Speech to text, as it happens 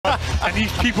And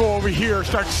these people over here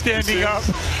start standing up.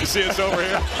 You see us over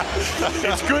here?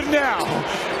 It's good now.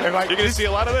 And like, you're going to see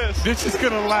a lot of this. This is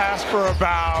going to last for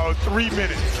about 3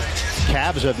 minutes.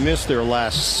 Cavs have missed their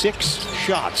last 6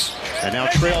 shots and now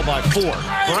trail by 4.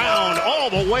 Brown all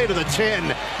the way to the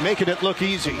 10, making it look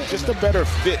easy. Just a better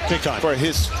fit for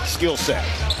his skill set.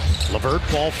 LeVert,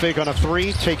 ball fake on a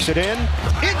 3, takes it in.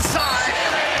 Inside!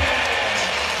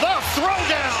 The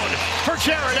throwdown for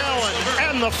Jared Allen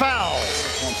and the foul.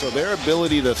 So their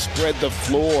ability to spread the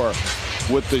floor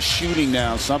with the shooting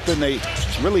now, something they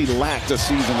really lacked a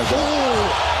season ago. Ooh.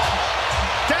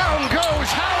 Down goes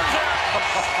Hauser.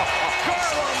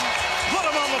 Garland put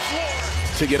him on the floor.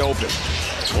 To get open.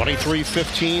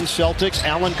 23-15 Celtics.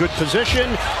 Allen, good position.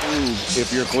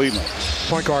 If you're Cleveland.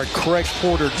 Point guard Craig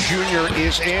Porter Jr.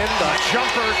 is in. The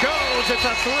jumper goes. It's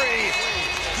a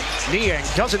 3. Niang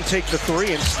doesn't take the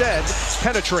 3. Instead,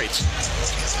 penetrates.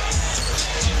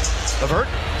 LeVert,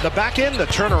 the back end, the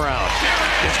turnaround.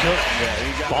 It's good.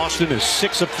 Yeah, Boston is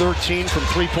 6 of 13 from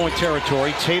three-point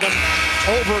territory. Tatum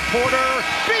over Porter.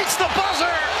 Beats the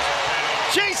buzzer.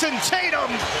 Jason Tatum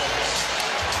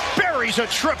buries a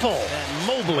triple. And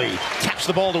Mobley taps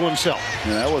the ball to himself.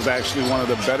 And that was actually one of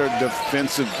the better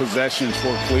defensive possessions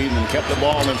for Cleveland. Kept the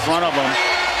ball in front of them.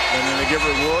 And then they get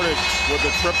rewarded with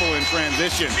a triple in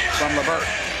transition from LeVert.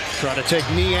 Trying to take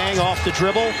Niang off the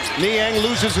dribble. Niang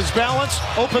loses his balance.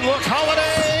 Open look,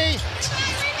 Holiday.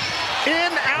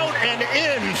 In, out, and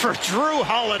in for Drew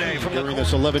Holiday. During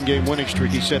this 11-game winning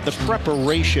streak, he said the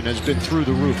preparation has been through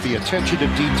the roof. The attention to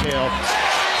detail.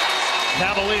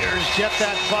 Cavaliers get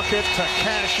that bucket to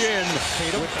cash in.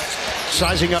 Tatum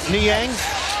sizing up Niang.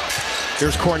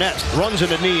 Here's Cornette. Runs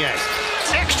into Niang.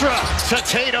 Extra to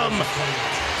Tatum.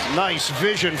 Nice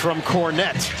vision from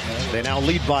Cornette. They now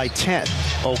lead by 10.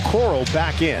 Okoro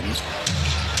back in.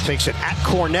 Takes it at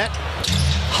Cornette.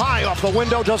 High off the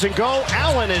window, doesn't go.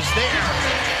 Allen is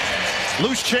there.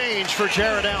 Loose change for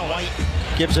Jared Allen. White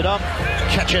gives it up.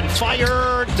 Catch and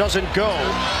fire. Doesn't go.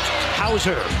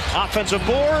 Hauser, offensive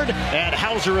board. And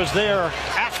Hauser is there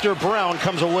after Brown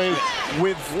comes away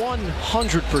with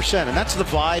 100%. And that's the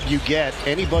vibe you get.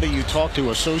 Anybody you talk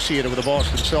to associated with the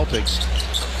Boston Celtics.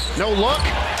 No look.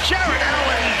 Jared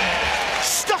Allen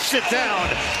stuffs it down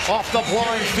off the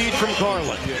blind feed from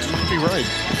Garland. You're right.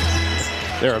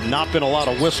 There have not been a lot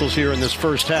of whistles here in this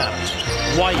first half.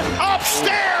 White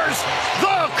upstairs.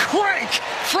 The crank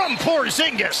from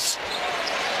Porzingis.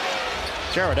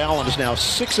 Jared Allen is now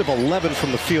 6 of 11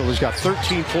 from the field. He's got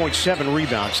 13.7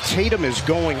 rebounds. Tatum is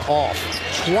going off.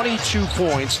 22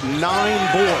 points, 9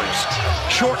 boards.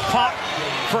 Short pop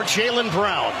for Jaylen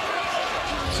Brown.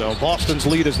 So Boston's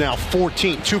lead is now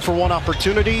 14. 2-for-1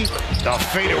 opportunity. The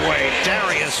fadeaway,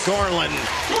 Darius Garland.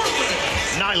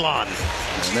 Nylon.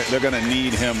 They're going to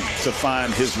need him to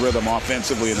find his rhythm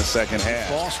offensively in the second half.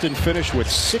 Boston finished with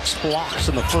 6 blocks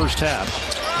in the first half.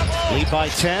 Lead by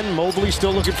 10. Mobley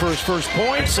still looking for his first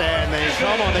points, and they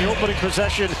come on the opening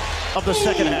possession of the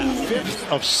second half.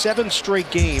 5th of 7 straight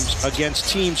games against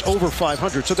teams over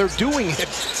 500. So they're doing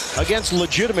it against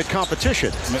legitimate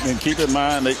competition. And keep in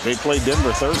mind, they play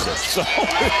Denver Thursday. So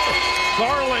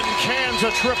Garland cans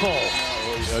a triple.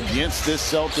 Against this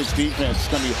Celtics defense, it's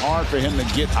going to be hard for him to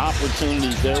get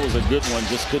opportunities. There was a good one,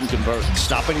 just couldn't convert.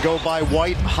 Stop and go by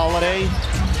White. Holiday.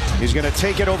 He's going to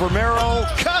take it over Merrill.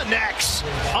 Connects.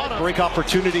 On a break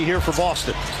opportunity here for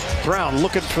Boston. Brown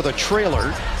looking for the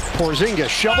trailer. Porzingis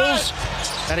shovels.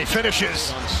 And he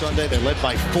finishes. On Sunday, they led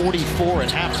by 44 at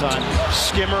halftime.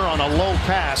 Skimmer on a low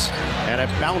pass. And it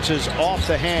bounces off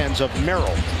the hands of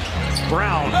Merrill.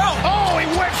 Brown. Oh, he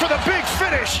went for the big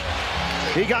finish.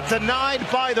 He got denied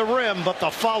by the rim, but the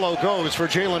follow goes for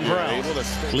Jaylen Brown.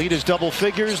 Lead is double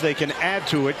figures. They can add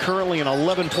to it. Currently an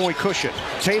 11-point cushion.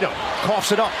 Tatum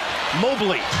coughs it up.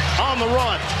 Mobley on the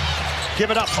run.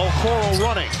 Give it up. Okoro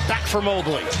running. Back for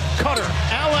Mobley. Cutter.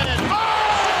 Allen.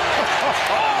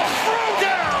 Oh, threw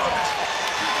down.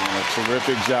 A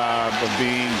terrific job of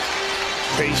being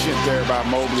patient there by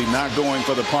Mobley, not going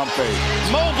for the pump fake.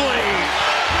 Mobley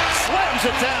slams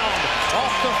it down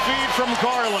off the feed from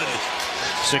Garland.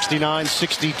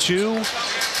 69-62,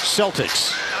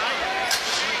 Celtics.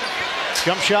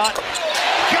 Jump shot.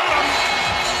 Got him!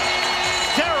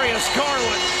 Darius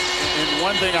Garland. And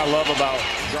one thing I love about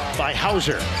by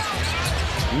Hauser.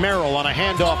 Merrill on a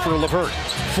handoff for LeVert.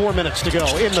 4 minutes to go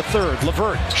in the third.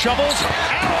 LeVert shovels.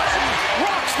 Allen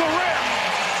rocks the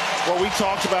rim. what we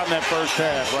talked about in that first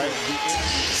half, right?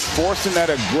 Forcing that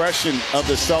aggression of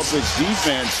the Celtics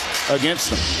defense against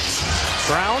them.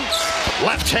 Brown,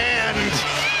 left hand,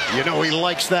 You know he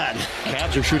likes that.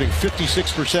 Cavs are shooting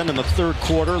 56% in the third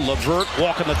quarter. LeVert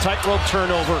walking the tightrope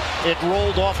turnover. It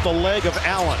rolled off the leg of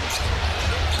Allen.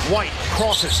 White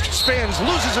crosses, spins,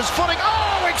 loses his footing.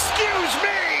 Oh, excuse me!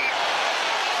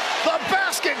 The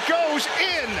basket goes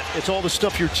in. It's all the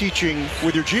stuff you're teaching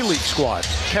with your G League squad.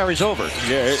 Carries over.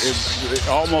 Yeah, it's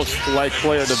almost like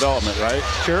player development, right?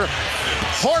 Sure.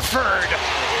 Horford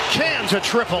cans a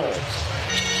triple.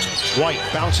 White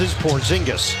bounces,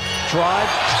 Porzingis. Drive,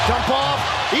 dump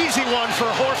off. Easy one for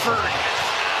Horford.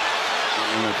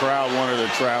 And the crowd wanted to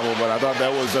travel, but I thought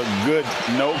that was a good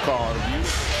no call.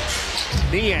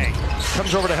 Niang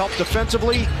comes over to help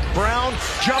defensively. Brown,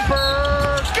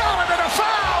 jumper, got it, and a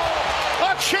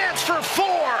foul! A chance for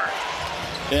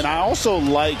 4. And I also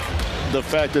like the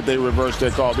fact that they reversed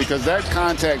their call because that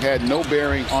contact had no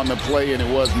bearing on the play and it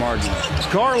was marginal.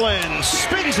 Garland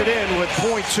spins it in with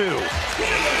 .2.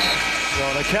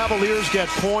 Well, the Cavaliers get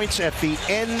points at the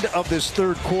end of this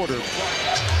third quarter.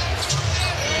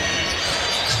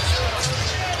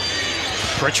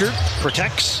 Pritchard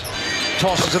protects,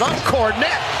 tosses it up,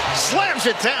 Cornet slams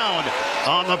it down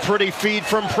on the pretty feed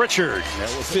from Pritchard.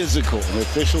 That was physical. The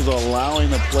officials are allowing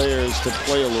the players to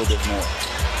play a little bit more.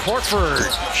 Horford,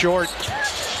 short.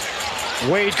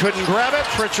 Wade couldn't grab it.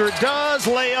 Pritchard does.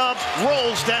 Layup,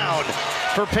 rolls down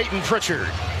for Peyton Pritchard.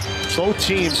 Both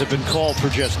teams have been called for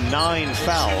just 9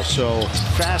 fouls, so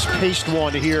fast-paced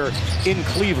one here in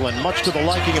Cleveland, much to the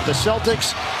liking of the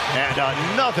Celtics. And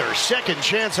another second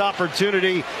chance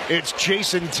opportunity. It's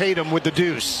Jason Tatum with the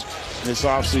deuce. This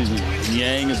offseason,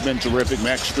 Yang has been terrific.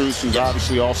 Max Strus is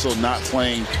obviously also not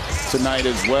playing tonight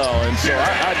as well. And so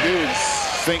I do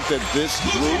think that this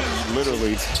group,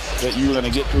 literally, that you're going to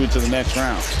get through to the next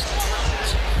round.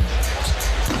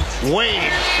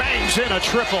 Wade bangs in a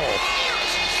triple.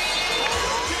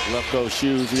 Left those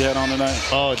shoes he had on tonight.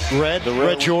 Red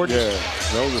Jordan. Yeah,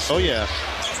 those are. Oh yeah.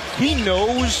 He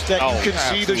knows that you can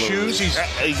see the shoes. He's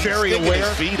very aware.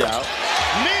 His feet out.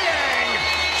 Niang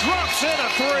drops in a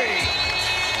 3.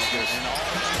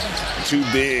 Too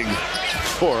big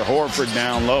for Horford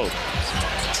down low.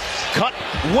 Cut.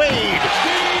 Wade.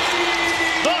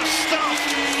 The stop.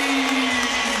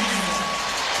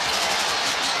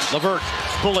 LeVert.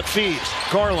 Bullet feed.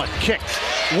 Garland. Kick.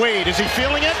 Wade. Is he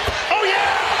feeling it? Oh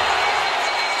yeah!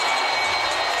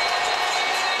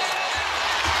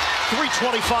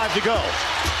 3:25 to go.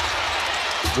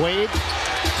 Wade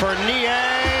for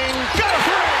Niang. Got a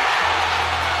 3!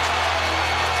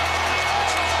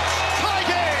 Tie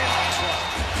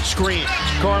game! Screen.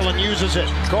 Garland uses it.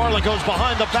 Garland goes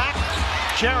behind the back.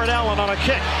 Jared Allen on a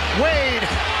kick. Wade.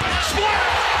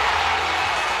 Splat!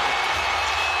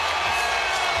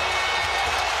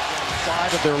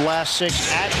 5 of their last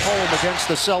 6 at home against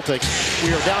the Celtics.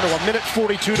 We are down to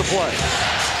 1:42 to play.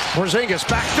 Porzingis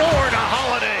backdoor to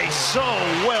Holiday. So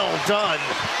well done.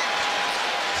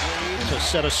 To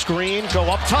set a screen, go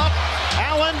up top.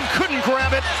 Allen couldn't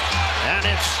grab it, and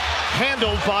it's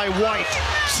handled by White.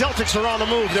 Celtics are on the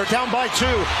move. They're down by 2.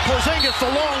 Porzingis, the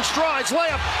long strides,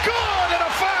 layup, good, and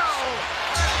a foul.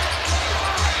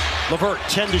 LeVert,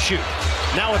 10 to shoot.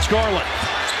 Now it's Garland.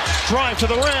 Drive to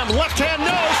the rim, left hand,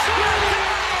 no.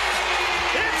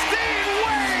 It's Dean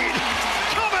Wade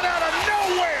coming out of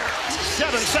nowhere.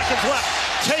 7 seconds left.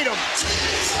 Tatum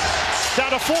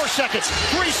down to 4 seconds,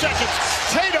 3 seconds.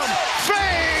 Tatum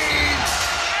fades.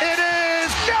 It is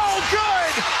no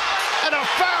good. And a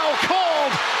foul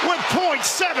called with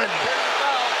 .7.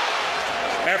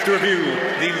 After review,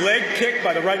 the leg kick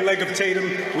by the right leg of Tatum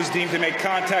was deemed to make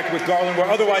contact with Garland where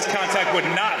otherwise contact would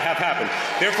not have happened.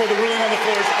 Therefore, the ruling on the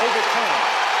floor is overturned.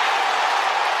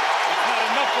 It's not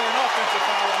enough for an offensive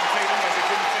foul on Tatum as it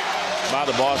didn't take long. By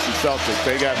the Boston Celtics.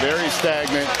 They got very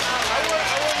stagnant,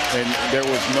 and there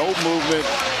was no movement,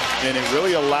 and it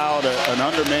really allowed an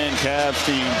undermanned Cavs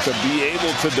team to be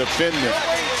able to defend it.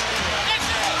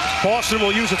 Boston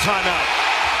will use a timeout.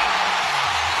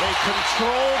 They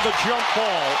controlled the jump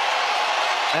ball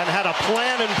and had a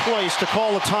plan in place to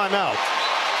call a timeout.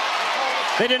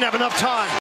 They didn't have enough time.